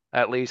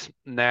at least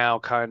now,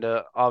 kind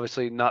of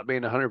obviously not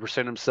being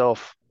 100%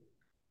 himself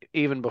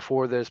even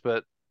before this,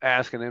 but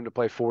asking him to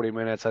play 40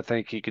 minutes, I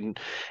think he can.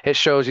 It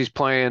shows he's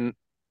playing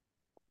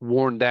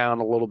worn down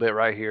a little bit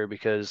right here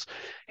because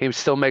he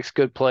still makes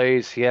good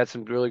plays. He had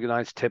some really good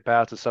nice tip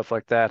outs and stuff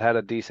like that, had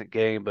a decent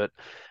game, but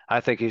I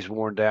think he's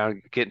worn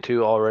down getting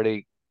to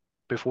already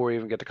before we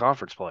even get to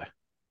conference play.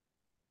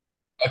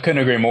 I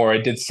couldn't agree more.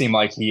 It did seem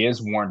like he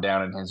is worn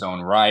down in his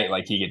own right.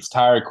 Like he gets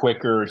tired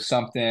quicker or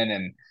something,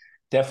 and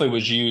definitely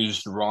was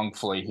used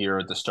wrongfully here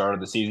at the start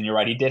of the season. You're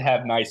right. He did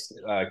have nice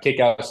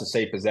kickouts to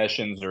save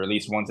possessions, or at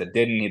least ones that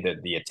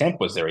didn't. The attempt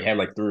was there. He had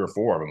like three or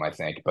four of them, I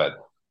think. But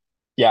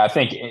yeah, I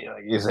think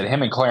is that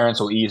him and Clarence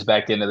will ease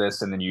back into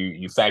this, and then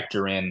you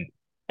factor in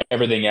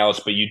everything else.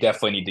 But you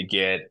definitely need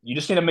to you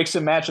just need to mix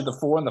and match of the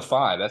four and the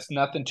five. That's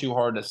nothing too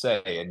hard to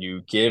say, and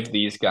you give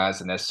these guys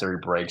the necessary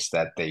breaks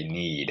that they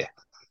need.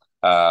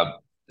 Uh,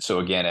 so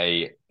again,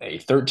 a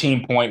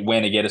 13-point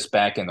win to get us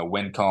back in the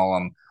win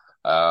column.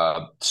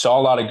 Saw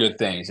a lot of good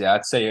things. Yeah,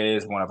 I'd say it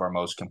is one of our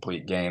most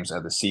complete games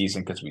of the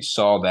season because we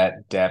saw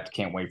that depth.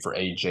 Can't wait for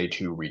AJ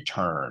to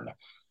return.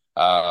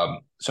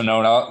 So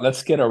no,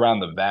 let's get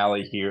around the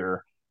valley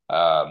here.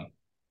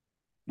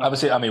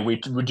 Obviously, I mean, we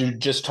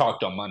just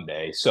talked on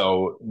Monday.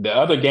 So the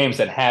other games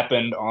that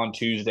happened on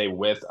Tuesday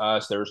with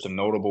us, there were some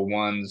notable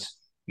ones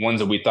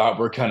that we thought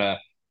were gonna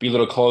be a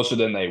little closer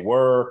than they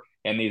were,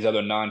 and these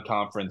other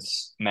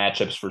non-conference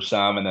matchups for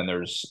some, and then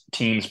there's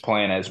teams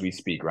playing as we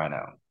speak right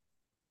now.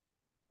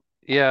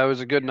 Yeah, it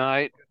was a good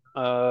night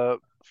for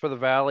the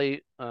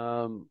Valley.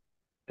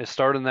 It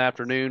started in the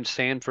afternoon.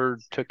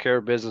 Sanford took care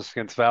of business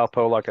against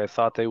Valpo like I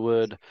thought they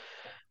would.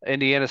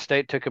 Indiana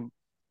State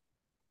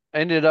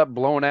ended up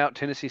blowing out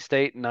Tennessee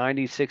State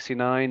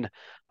 90-69.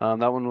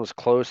 That one was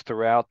close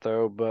throughout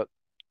though, but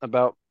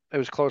about it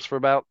was close for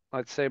about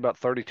I'd say about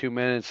 32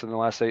 minutes. In the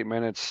last 8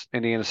 minutes,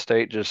 Indiana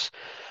State just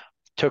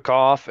took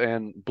off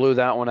and blew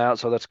that one out.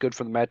 So that's good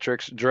for the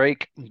metrics.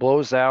 Drake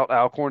blows out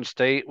Alcorn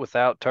State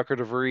without Tucker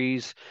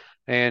DeVries,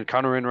 and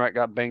Connor Enright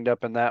got banged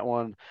up in that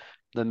one.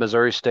 Then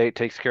Missouri State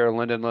takes care of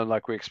Lindenwood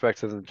like we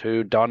expected them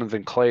to.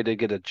 Donovan Clay did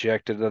get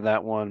ejected in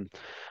that one.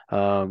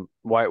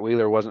 White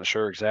Wheeler wasn't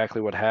sure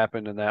exactly what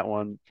happened in that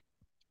one.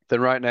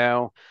 Then right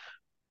now,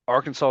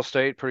 Arkansas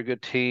State, pretty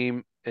good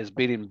team, is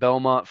beating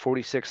Belmont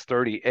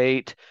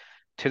 46-38.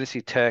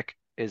 Tennessee Tech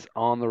is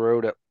on the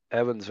road at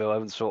Evansville.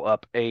 Evansville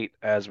up 8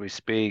 as we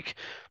speak.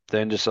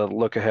 Then just a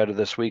look ahead of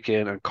this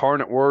weekend.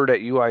 Incarnate Word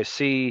at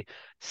UIC,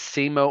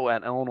 SEMO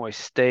at Illinois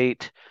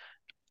State,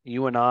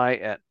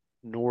 UNI at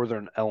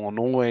Northern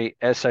Illinois,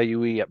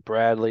 SIUE at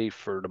Bradley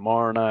for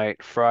tomorrow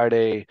night.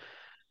 Friday,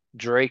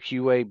 Drake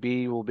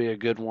UAB will be a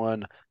good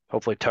one.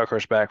 Hopefully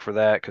Tucker's back for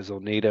that because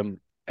they'll need him.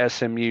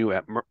 SMU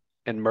at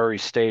in Murray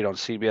State on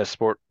CBS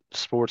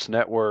Sports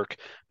Network.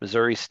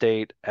 Missouri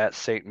State at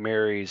St.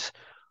 Mary's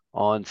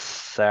on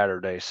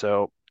Saturday.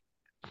 So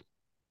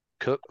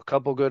a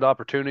couple good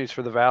opportunities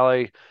for the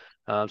Valley,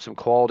 some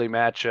quality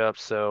matchups.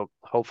 So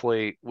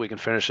hopefully we can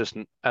finish this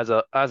as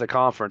a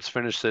conference,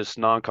 finish this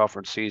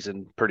non-conference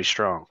season pretty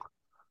strong.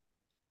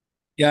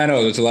 Yeah, I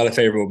know there's a lot of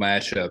favorable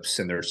matchups,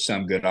 and there's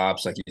some good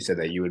ops, like you said,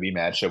 that UAB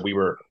matchup. We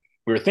were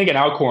thinking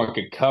Alcorn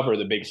could cover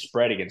the big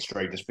spread against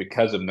Drake just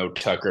because of no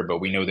Tucker, but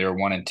we know they're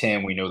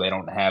 1-10. We know they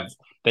don't have.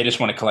 They just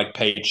want to collect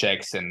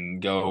paychecks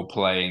and go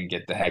play and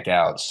get the heck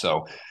out.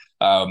 So,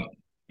 um,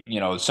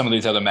 some of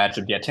these other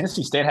matchups. Yeah,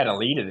 Tennessee State had a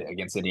lead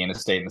against Indiana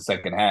State in the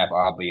second half.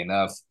 Oddly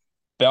enough,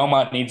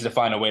 Belmont needs to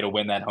find a way to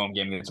win that home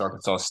game against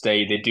Arkansas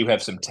State. They do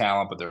have some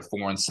talent, but they're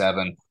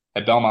 4-7.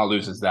 If Belmont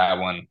loses that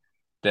one,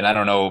 then I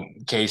don't know.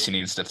 Casey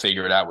needs to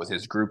figure it out with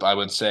his group. I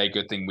would say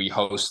good thing we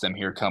host them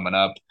here coming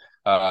up.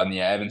 And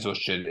yeah, Evansville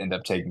should end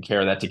up taking care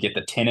of that to get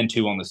the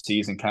 10-2 on the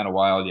season. Kind of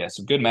wild. Yeah,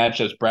 some good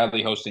matchups.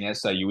 Bradley hosting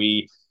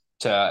SIUE.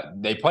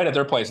 They played at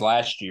their place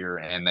last year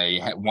and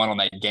they won on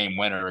that game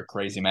winner. A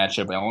crazy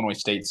matchup. Illinois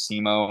State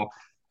SEMO,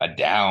 a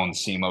down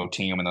SEMO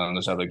team, and then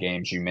those other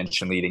games you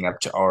mentioned leading up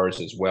to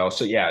ours as well.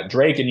 So yeah,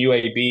 Drake and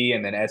UAB,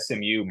 and then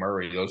SMU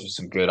Murray. Those are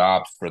some good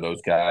ops for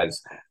those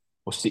guys.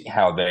 We'll see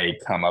how they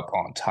come up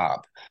on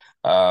top.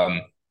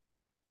 Um,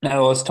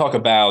 Now let's talk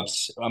about.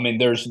 I mean,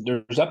 there's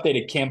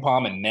updated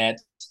KENPOM and net.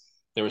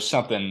 There was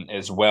something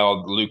as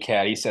well. Luke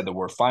had. He said that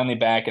we're finally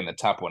back in the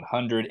top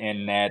 100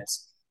 in net.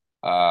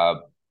 Uh,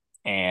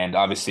 and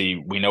obviously,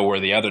 we know where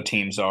the other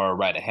teams are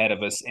right ahead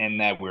of us in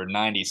that. We're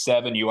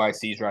 97.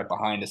 UIC's right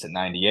behind us at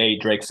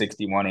 98. Drake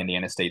 61.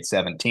 Indiana State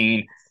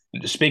 17.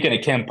 And speaking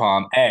of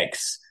KENPOM,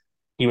 X,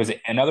 he was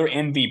another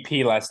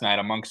MVP last night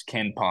amongst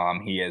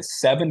KENPOM. He has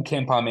 7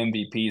 KENPOM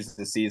MVPs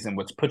this season,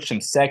 which puts him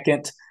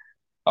second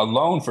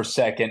alone for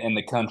second in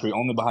the country,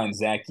 only behind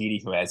Zach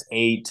Edey, who has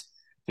 8.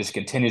 Just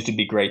continues to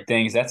be great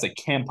things. That's a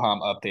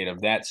KENPOM update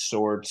of that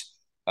sort.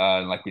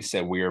 Like we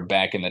said, we are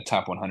back in the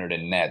top 100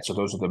 in net. So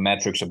those are the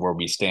metrics of where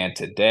we stand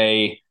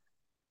today.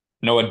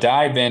 Noah,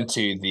 dive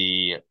into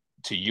the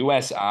to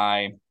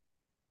USI.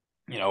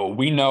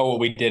 We know what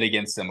we did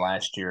against them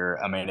last year.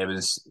 I mean, it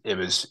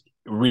was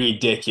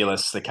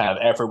ridiculous the kind of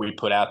effort we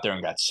put out there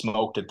and got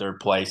smoked at third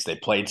place. They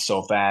played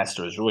so fast.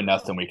 There was really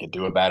nothing we could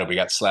do about it. We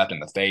got slapped in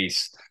the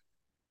face.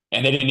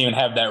 And they didn't even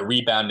have that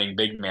rebounding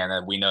big man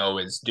that we know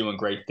is doing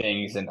great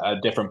things in a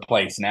different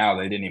place now.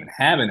 They didn't even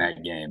have in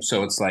that game.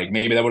 So it's like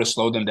maybe that would have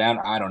slowed them down.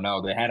 I don't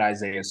know. They had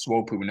Isaiah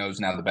Swope, who knows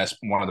now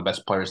one of the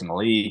best players in the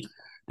league.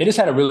 They just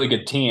had a really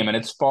good team, and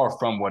it's far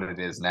from what it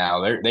is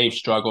now. They've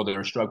struggled. They're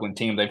a struggling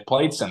team. They've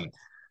played some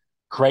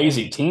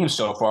crazy teams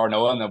so far.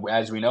 Noah, and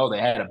as we know,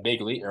 they had a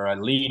big lead or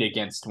a lead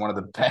against one of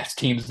the best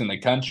teams in the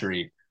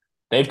country.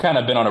 They've kind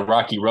of been on a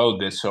rocky road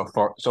this so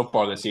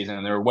far this season,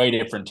 and they're a way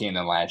different team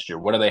than last year.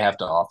 What do they have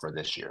to offer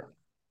this year?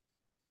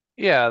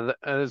 Yeah,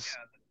 it's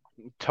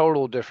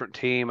total different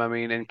team. I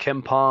mean, in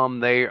KENPOM,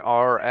 they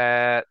are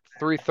at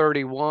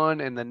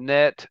 331. In the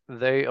net,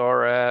 they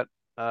are at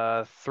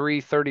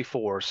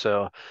 334.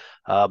 So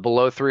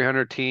below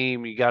 300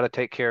 team, you got to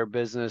take care of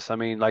business. I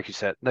mean, like you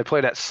said, they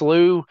played at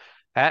SLU,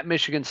 at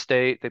Michigan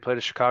State. They played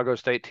a Chicago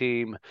State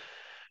team,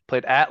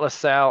 played at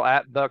LaSalle,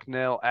 at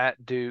Bucknell,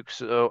 at Duke,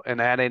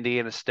 and at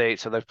Indiana State.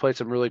 So they've played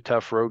some really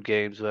tough road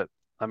games. But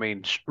I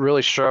mean,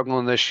 really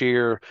struggling this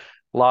year.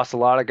 Lost a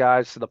lot of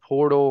guys to the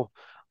portal.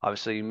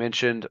 Obviously, you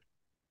mentioned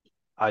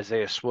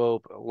Isaiah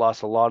Swope,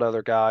 lost a lot of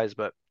other guys,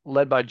 but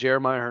led by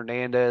Jeremiah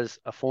Hernandez,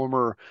 a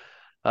former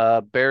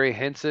Barry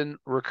Henson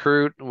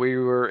recruit. We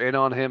were in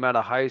on him out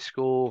of high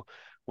school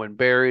when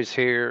Barry's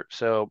here,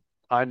 so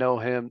I know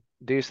him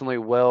decently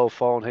well,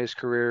 following his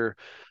career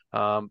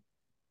um,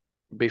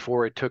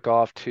 before he took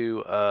off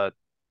to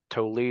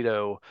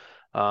Toledo.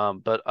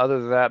 But other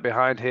than that,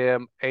 behind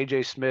him,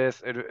 AJ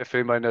Smith, if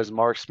anybody knows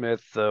Mark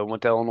Smith,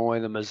 went to Illinois,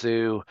 the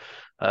Mizzou,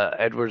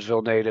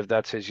 Edwardsville native.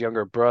 That's his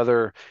younger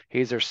brother.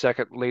 He's their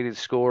second leading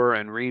scorer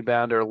and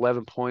rebounder,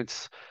 11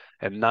 points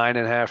and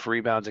 9.5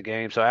 rebounds a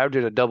game. So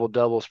averaging a double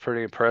double is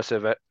pretty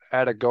impressive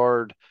at a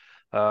guard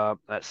at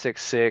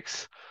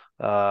 6'6".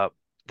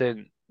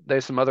 Then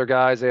there's some other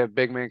guys. They have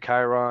big man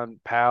Kyron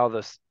Powell,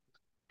 the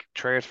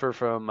transfer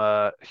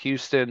from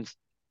Houston,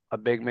 a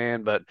big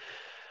man, but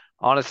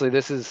honestly,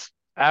 this is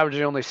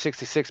averaging only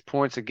 66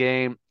 points a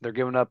game. They're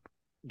giving up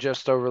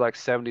just over like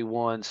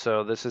 71.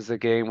 So this is the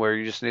game where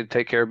you just need to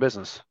take care of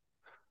business.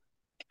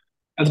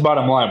 That's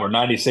bottom line. We're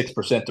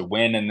 96% to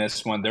win in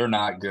this one. They're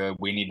not good.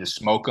 We need to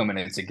smoke them. And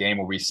it's a game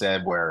where we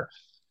said where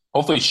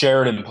hopefully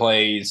Sheridan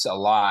plays a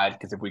lot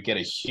because if we get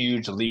a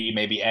huge lead,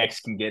 maybe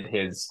X can get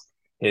his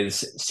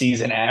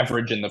season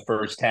average in the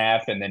first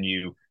half, and then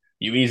you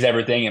ease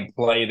everything and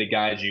play the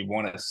guys you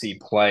want to see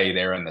play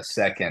there in the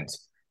second.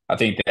 I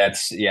think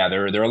that's yeah,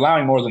 they're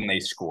allowing more than they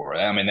score.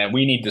 I mean that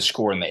we need to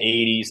score in the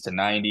 80s to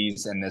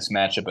 90s in this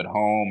matchup at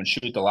home and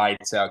shoot the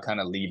lights out, kind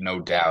of leave no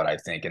doubt, I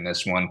think, in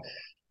this one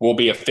will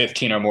be a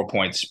 15 or more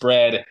point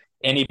spread.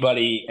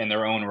 Anybody in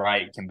their own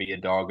right can be a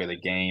dog of the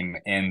game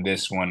in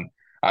this one.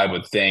 I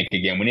would think.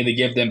 Again, we need to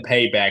give them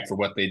payback for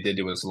what they did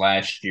to us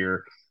last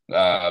year.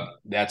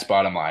 That's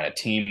bottom line. A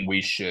team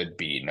we should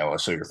beat. Noah,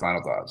 so your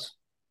final thoughts?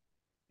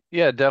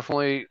 Yeah,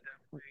 definitely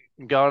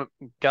got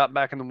got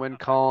back in the win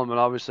column and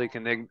obviously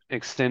can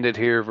extend it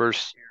here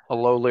versus a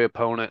lowly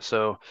opponent.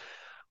 So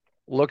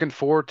looking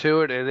forward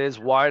to it. It is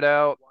wide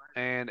out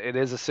and it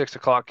is a 6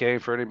 o'clock game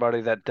for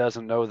anybody that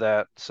doesn't know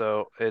that.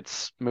 So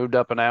it's moved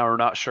up an hour.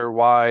 Not sure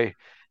why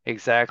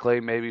exactly.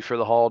 Maybe for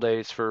the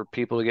holidays for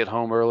people to get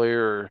home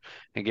earlier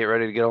and get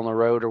ready to get on the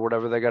road or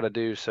whatever they got to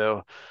do.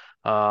 So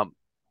um,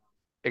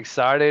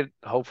 excited.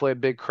 Hopefully a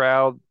big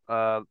crowd.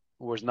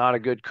 Was not a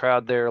good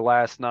crowd there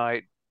last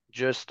night.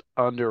 Just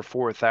under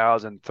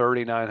 4,000,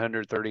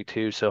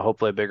 3,932. So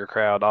hopefully a bigger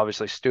crowd.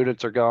 Obviously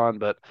students are gone,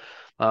 but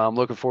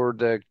looking forward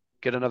to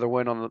get another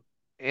win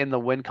in the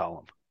win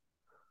column.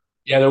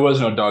 Yeah, there was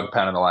no dog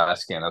pound in the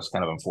last game. That was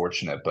kind of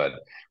unfortunate, but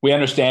we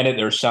understand it.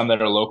 There's some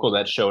that are local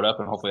that showed up,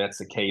 and hopefully that's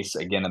the case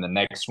again in the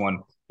next one.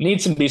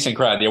 Need some decent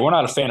crowd. Yeah, we're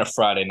not a fan of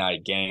Friday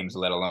night games,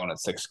 let alone at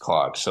 6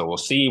 o'clock. So we'll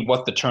see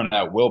what the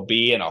turnout will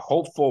be, and a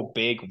hopeful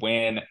big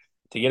win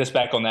to get us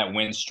back on that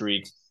win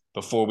streak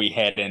before we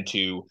head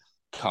into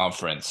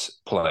conference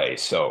play.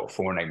 So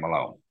for Nick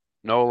Malone,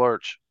 No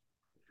lurch.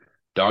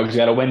 dogs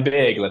got to win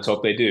big. Let's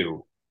hope they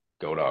do.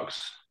 Go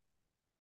dogs.